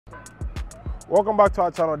Welcome back to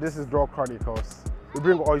our channel. This is Dwell Chronicles. We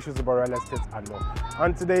bring all issues about real estate and more.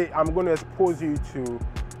 And today I'm going to expose you to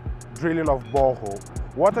drilling of borehole.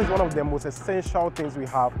 Water is one of the most essential things we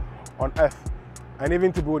have on earth. And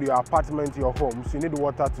even to build your apartment, your homes, you need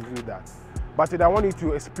water to do that. But today I want you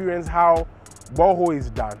to experience how borehole is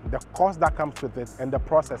done, the cost that comes with it, and the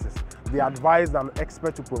processes, the advice that I'm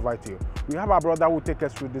expert to provide to you. We have our brother who will take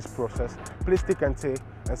us through this process. Please stick and stay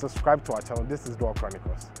and subscribe to our channel. This is Dwell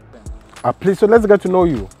Chronicles. Please, so let's get to know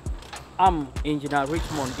you. I'm Engineer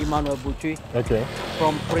Richmond Emmanuel Butri. Okay.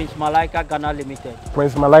 From Prince Malaika Ghana Limited.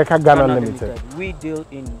 Prince Malaika Ghana Limited. We deal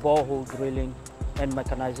in borehole drilling and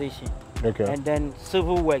mechanization. Okay. And then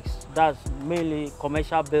civil works, that's mainly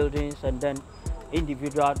commercial buildings and then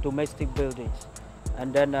individual domestic buildings.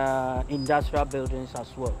 And then industrial buildings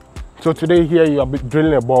as well. So today here you are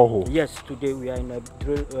drilling a borehole? Yes, today we are in a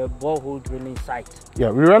borehole drilling site. Yeah,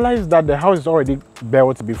 we realized that the house is already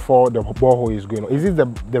built before the borehole is going on. Is this the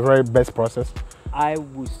very best process? I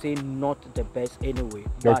would say not the best anyway.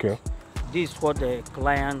 But okay. This is what the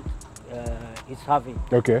client is having.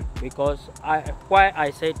 Okay. Because why I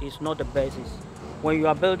said it's not the best is when you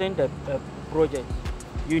are building the project,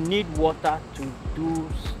 you need water to do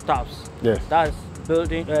stuffs. Yes. That's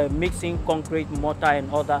building, mixing concrete, mortar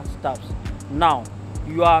and other stuffs. Now,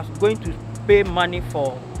 you are going to pay money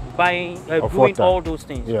for buying, doing all those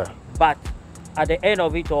things. Yeah. But at the end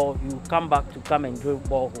of it all, you come back to come and drill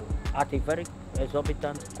borehole at a very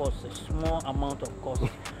exorbitant cost, a small amount of cost.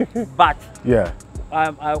 But yeah,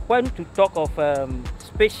 I went to talk of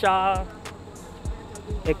special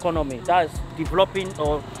economy, that's developing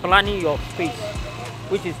or planning your space,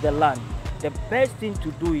 which is the land. The best thing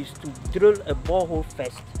to do is to drill a borehole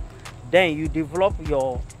first. Then you develop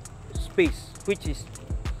your space, which is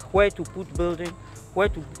where to put building, where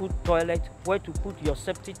to put toilet, where to put your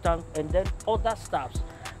septic tank, and then other stuffs.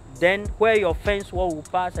 Then where your fence wall will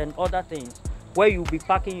pass and other things, where you'll be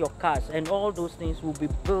parking your cars, and all those things will be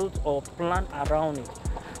built or planned around it.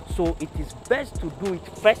 So it is best to do it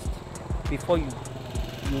first before you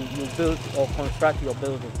build or construct your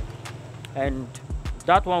building. And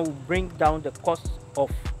that one will bring down the cost of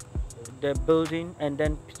the building and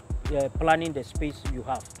then planning the space you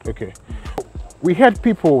have. Okay. We had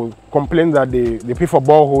people complain that they pay for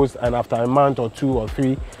boreholes and after a month or 2 or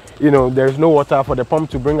 3, there's no water for the pump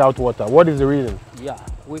to bring out water. What is the reason? Yeah,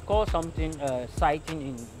 we call something siting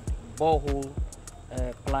in borehole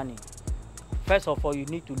planning. First of all, you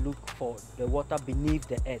need to look for the water beneath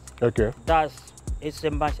the earth. Okay. It's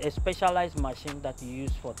a specialized machine that you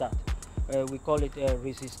use for that. We call it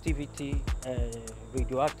resistivity,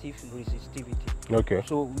 radioactive resistivity. Okay.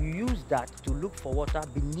 So we use that to look for water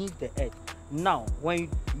beneath the earth. Now, when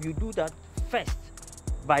you do that first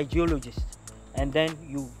by geologists, and then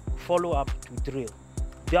you follow up to drill,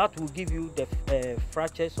 that will give you the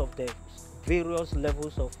fractures of the various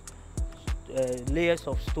levels of layers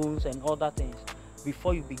of stones and other things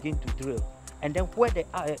before you begin to drill. And then where the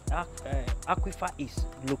aquifer is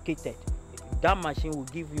located, that machine will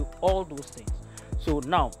give you all those things. So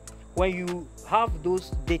now, when you have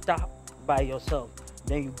those data by yourself,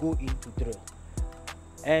 then you go into drill.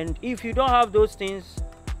 And if you don't have those things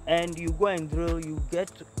and you go and drill, you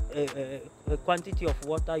get a quantity of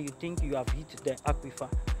water, you think you have hit the aquifer,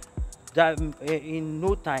 that in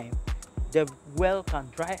no time, the well can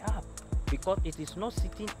dry up because it is not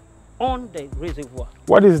sitting on the reservoir.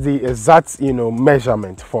 What is the exact,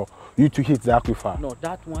 measurement for you to hit the aquifer? No,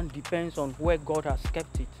 that one depends on where God has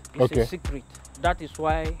kept it. It's a secret. That is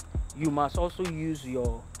why you must also use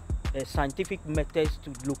your scientific methods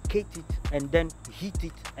to locate it and then heat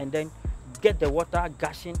it and then get the water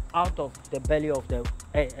gushing out of the belly of the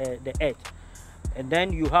earth. And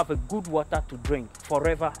then you have a good water to drink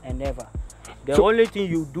forever and ever. The only thing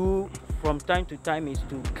you do from time to time is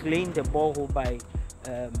to clean the borehole by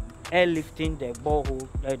airlifting the borehole,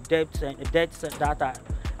 depths that are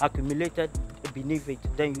accumulated beneath it,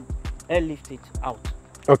 then you airlift it out.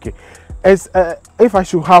 Okay. If I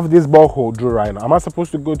should have this borehole drill right now, am I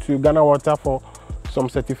supposed to go to Ghana Water for some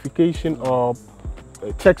certification or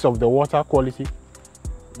checks of the water quality?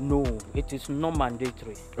 No, it is not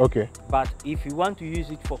mandatory. Okay. But if you want to use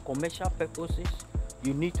it for commercial purposes,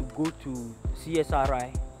 you need to go to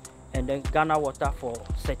CSRI and then Ghana Water for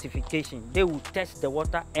certification. They will test the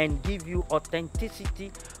water and give you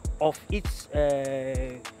authenticity of its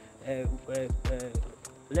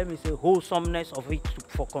let me say wholesomeness of it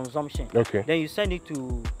for consumption. Okay. Then you send it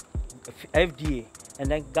to FDA and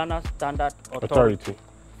then Ghana Standard Authority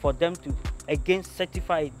for them to again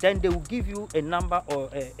certify it. Then they will give you a number or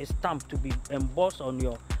a stamp to be embossed on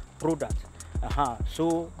your product.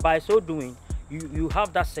 So by so doing, you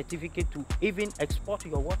have that certificate to even export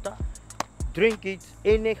your water, drink it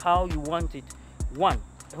anyhow you want it. One,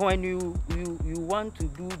 when you want to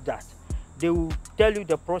do that, they will tell you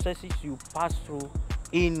the processes you pass through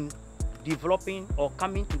in developing or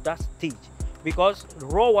coming to that stage, because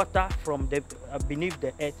raw water from the beneath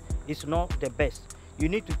the earth is not the best. You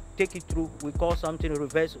need to take it through, we call something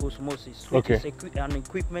reverse osmosis, which is an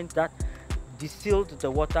equipment that distills the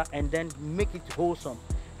water and then make it wholesome,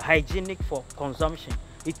 hygienic for consumption.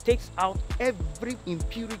 It takes out every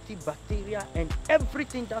impurity, bacteria, and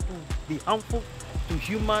everything that will be harmful to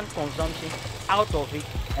human consumption out of it,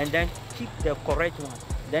 and then keep the correct one.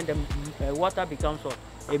 Then the water becomes what?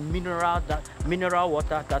 A mineral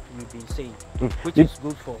water that we've been saying, which is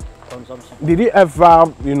good for consumption. Did you ever,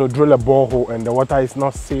 drill a borehole and the water is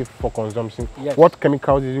not safe for consumption? Yes. What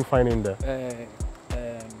chemicals did you find in there?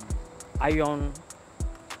 Iron,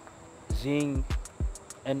 zinc,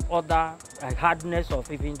 and other hardness of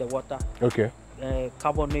even the water. Okay.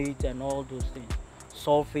 Carbonate and all those things,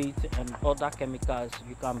 sulfate and other chemicals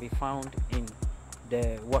you can be found in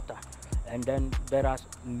the water. And then there are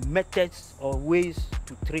methods or ways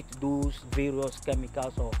to treat those various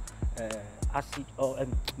chemicals or acid or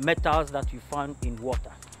metals that you find in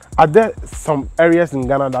water. Are there some areas in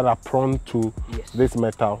Ghana that are prone to these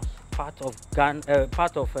metals? Part of Ghana,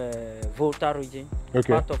 part of Volta region,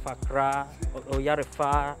 part of Accra or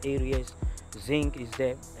Yarefa areas, zinc is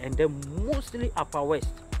there, and then mostly Upper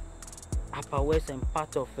West and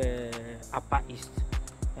part of Upper East,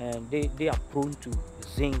 and they are prone to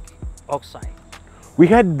zinc oxide. We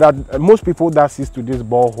heard that most people that sees to this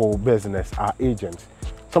borehole business are agents.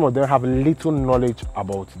 Some of them have little knowledge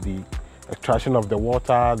about the extraction of the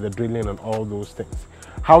water, the drilling, and all those things.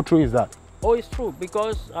 How true is that? Oh, it's true,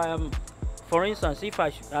 because for instance, if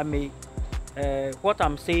I may, what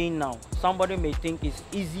I'm saying now, somebody may think it's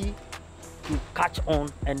easy to catch on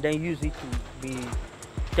and then use it to be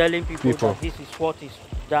telling people that this is what is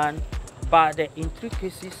done, but the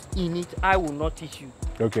intricacies in it, I will not teach you.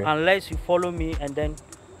 Okay. Unless you follow me and then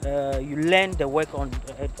you learn the work on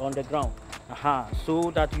the ground.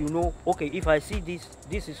 So that you know, okay, if I see this,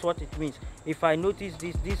 this is what it means. If I notice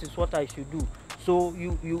this, this is what I should do. So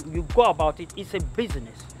you go about it. It's a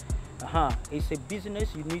business. It's a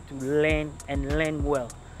business you need to learn and learn well.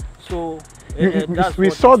 So we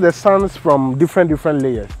saw the sands from different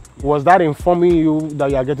layers. Was that informing you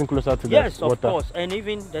that you are getting closer to the water? Yes, of course. And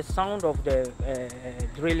even the sound of the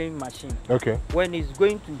drilling machine. Okay. When it's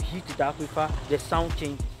going to hit the aquifer, the sound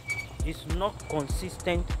changes. It's not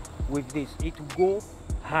consistent with this. It will go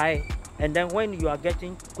high, and then when you are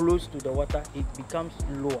getting close to the water, it becomes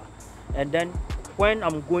lower. And then when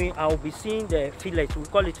I'm going, I'll be seeing the fillets. We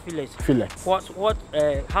call it fillets. Fillets.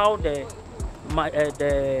 How the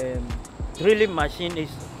drilling machine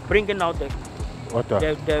is bringing out the water.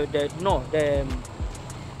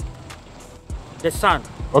 The sand.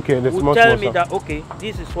 Okay, the will tell me that okay,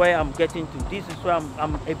 this is where I'm getting to. This is where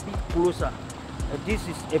I'm a bit closer. This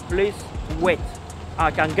is a place wet.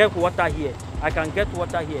 I can get water here. I can get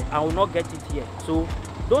water here. I will not get it here. So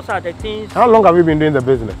those are the things. How long have you been doing the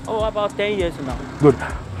business? Oh, about 10 years now. Good.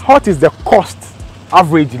 What is the cost,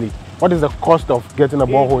 averagely? What is the cost of getting a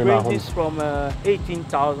borehole in our home? It ranges from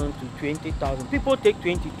 18,000 to 20,000. People take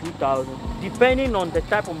 22,000, depending on the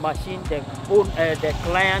type of machine the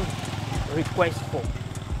client requests for.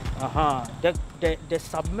 The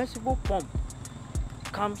submersible pump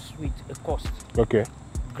comes with a cost. Okay.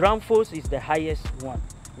 Ground force is the highest one.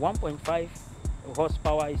 1.5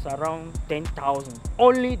 horsepower is around 10,000.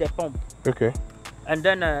 Only the pump. Okay. And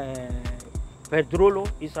then Pedrolo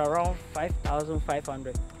is around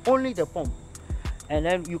 5,500. Only the pump. And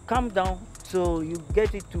then you come down, so you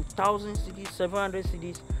get it to 1,000 cedis, 700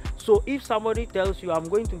 cedis. So if somebody tells you, I'm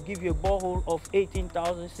going to give you a borehole of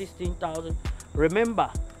 18,000, 16,000, remember,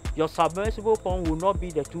 your submersible pump will not be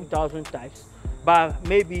the 2,000 types, but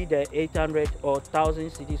maybe the 800 or 1,000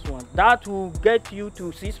 cedis one. That will get you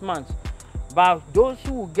to 6 months. But those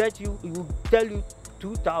who will get you, will tell you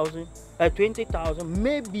 2,000, 20,000,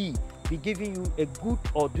 maybe be giving you a good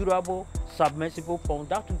or durable submersible pump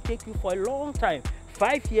that will take you for a long time,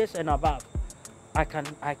 5 years and above. I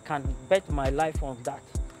can bet my life on that.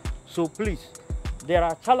 So please, there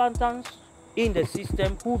are charlatans in the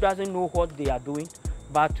system who doesn't know what they are doing,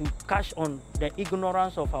 but to cash on the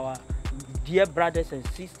ignorance of our dear brothers and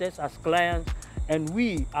sisters as clients, and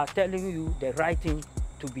we are telling you the right thing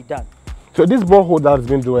to be done. So this borehole that has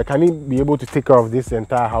been drilled, can it be able to take care of this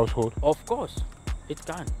entire household? Of course, it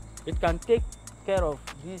can. It can take care of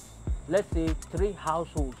this, let's say 3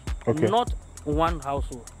 households, not one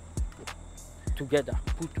household together,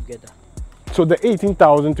 put together. So the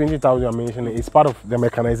 18,000, 20,000 you're mentioning is part of the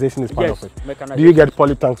mechanization, is part Yes, of it. mechanization. Do you get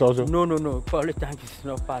poly tanks also? No. Poly tank is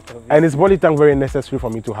not part of it. And is poly tank very necessary for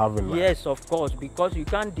me to have in my? Yes, of course, because you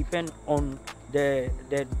can't depend on the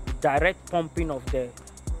direct pumping of the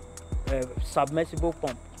submersible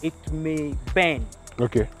pump. It may burn.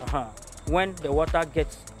 Okay. When the water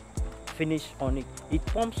gets finished on it, it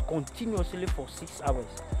pumps continuously for 6 hours.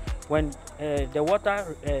 When the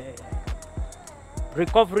water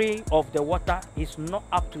recovery of the water is not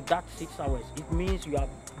up to that 6 hours, it means you are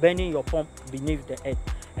burning your pump beneath the earth,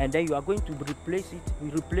 and then you are going to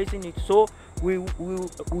replacing it. So we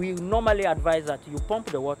normally advise that you pump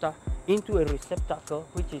the water into a receptacle,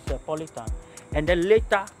 which is a poly tank, and then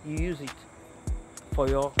later you use it for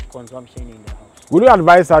your consumption in the house. Would you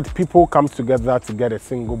advise that people come together to get a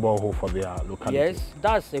single borehole for their locality? Yes,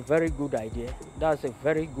 that's a very good idea. That's a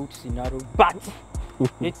very good scenario, but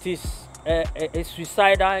it is a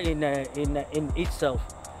suicidal in itself.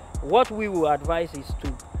 What we will advise is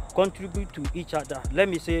to contribute to each other. Let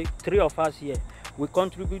me say 3 of us here, we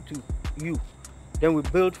contribute to you, then we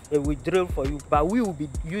drill for you, but we will be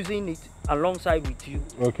using it alongside with you.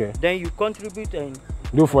 Okay. Then you contribute and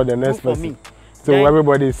do for the next person. For me. So then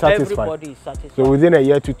everybody is satisfied. Everybody is satisfied. So within a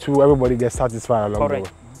year to 2, everybody gets satisfied along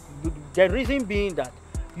Correct. the way. The reason being that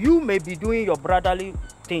you may be doing your brotherly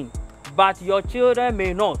thing, but your children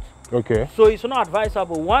may not. Okay. So it's not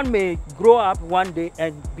advisable. One may grow up one day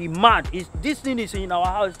and be mad. This thing is in our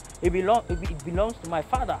house. It belongs to my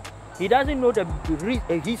father. He doesn't know the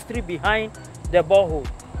history behind the borehole.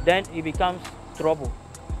 Then it becomes trouble.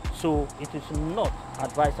 So it is not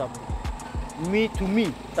advisable. To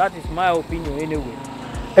me, that is my opinion anyway.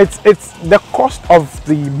 It's the cost of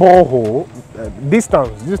the borehole,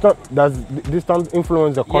 distance. Does distance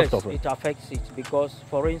influence the cost of it? Yes, it affects it, because,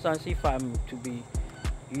 for instance, if I'm to be,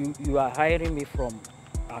 you are hiring me from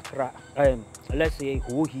Accra, let's say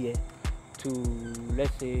Ho here, to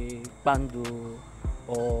let's say Bando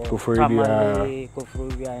or Tamale,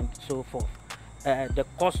 Kofrobia, and so forth. The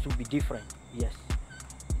cost will be different. Yes,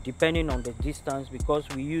 depending on the distance, because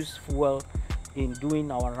we use fuel in doing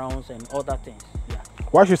our rounds and other things. Yeah.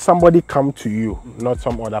 Why should somebody come to you, not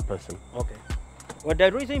some other person? Okay. Well, the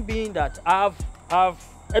reason being that I've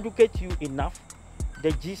educated you enough,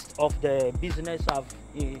 the gist of the business, I've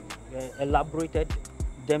elaborated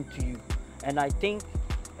them to you, and I think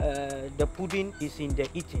the pudding is in the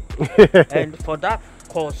eating. And for that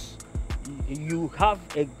cause, you have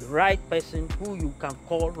a right person who you can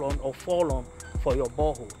call on or fall on for your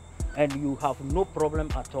borehole, and you have no problem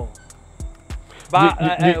at all. But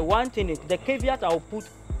one thing is, the caveat I'll put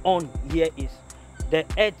on here is, the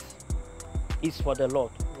earth is for the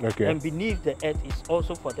Lord. Okay. And beneath the earth is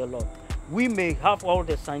also for the Lord. We may have all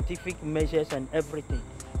the scientific measures and everything,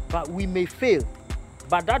 but we may fail.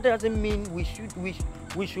 But that doesn't mean we should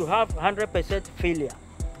have 100% failure.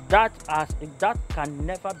 That can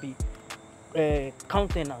never be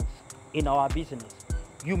countenance in our business.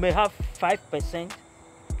 You may have 5%,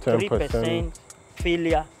 3%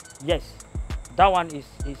 failure. Yes, that one is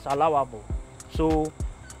allowable. So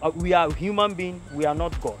we are human beings, we are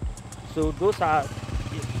not God. So those are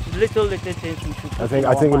little things we should. I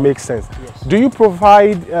think it makes sense. Yes. Do you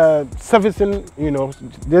provide servicing?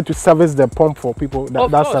 There to service the pump for people.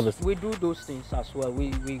 Of course, service. We do those things as well.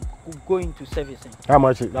 We go into servicing. How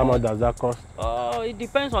much does that cost? It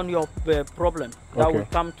depends on your problem that we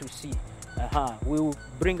come to see. We will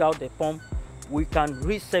bring out the pump. We can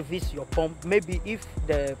reservice your pump. Maybe if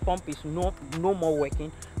the pump is no more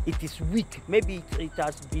working, it is weak. Maybe it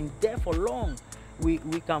has been there for long. We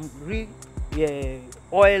can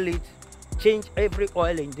oil it, change every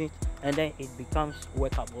oil in it, and then it becomes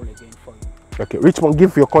workable again for you. Okay, Richmond,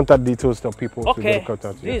 give your contact details to people to get in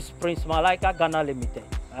contact. This is Prince Malaika Ghana Limited,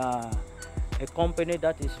 a company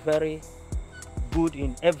that is very good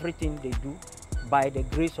in everything they do, by the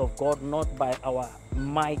grace of God, not by our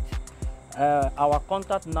might. Our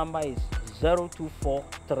contact number is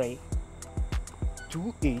 0243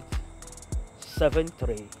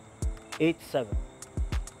 287387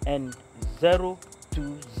 and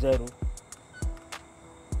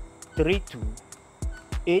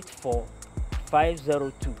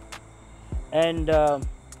 02032845502, and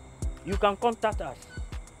you can contact us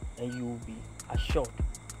and you will be assured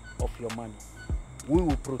of your money. We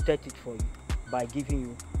will protect it for you by giving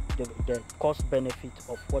you the cost benefit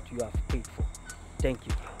of what you have paid for. Thank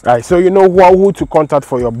you. Right, so you know who to contact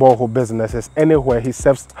for your borehole businesses anywhere. He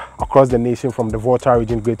serves across the nation, from the Volta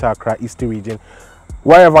region, Greater Accra, Eastern region.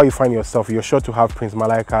 Wherever you find yourself, you're sure to have Prince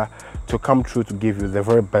Malaika to come through to give you the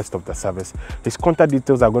very best of the service. His contact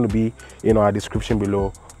details are going to be in our description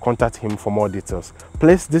below. contact him for more details.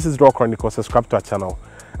 Please, this is Dwell Chronicles. Subscribe to our channel,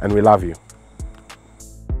 and we love you.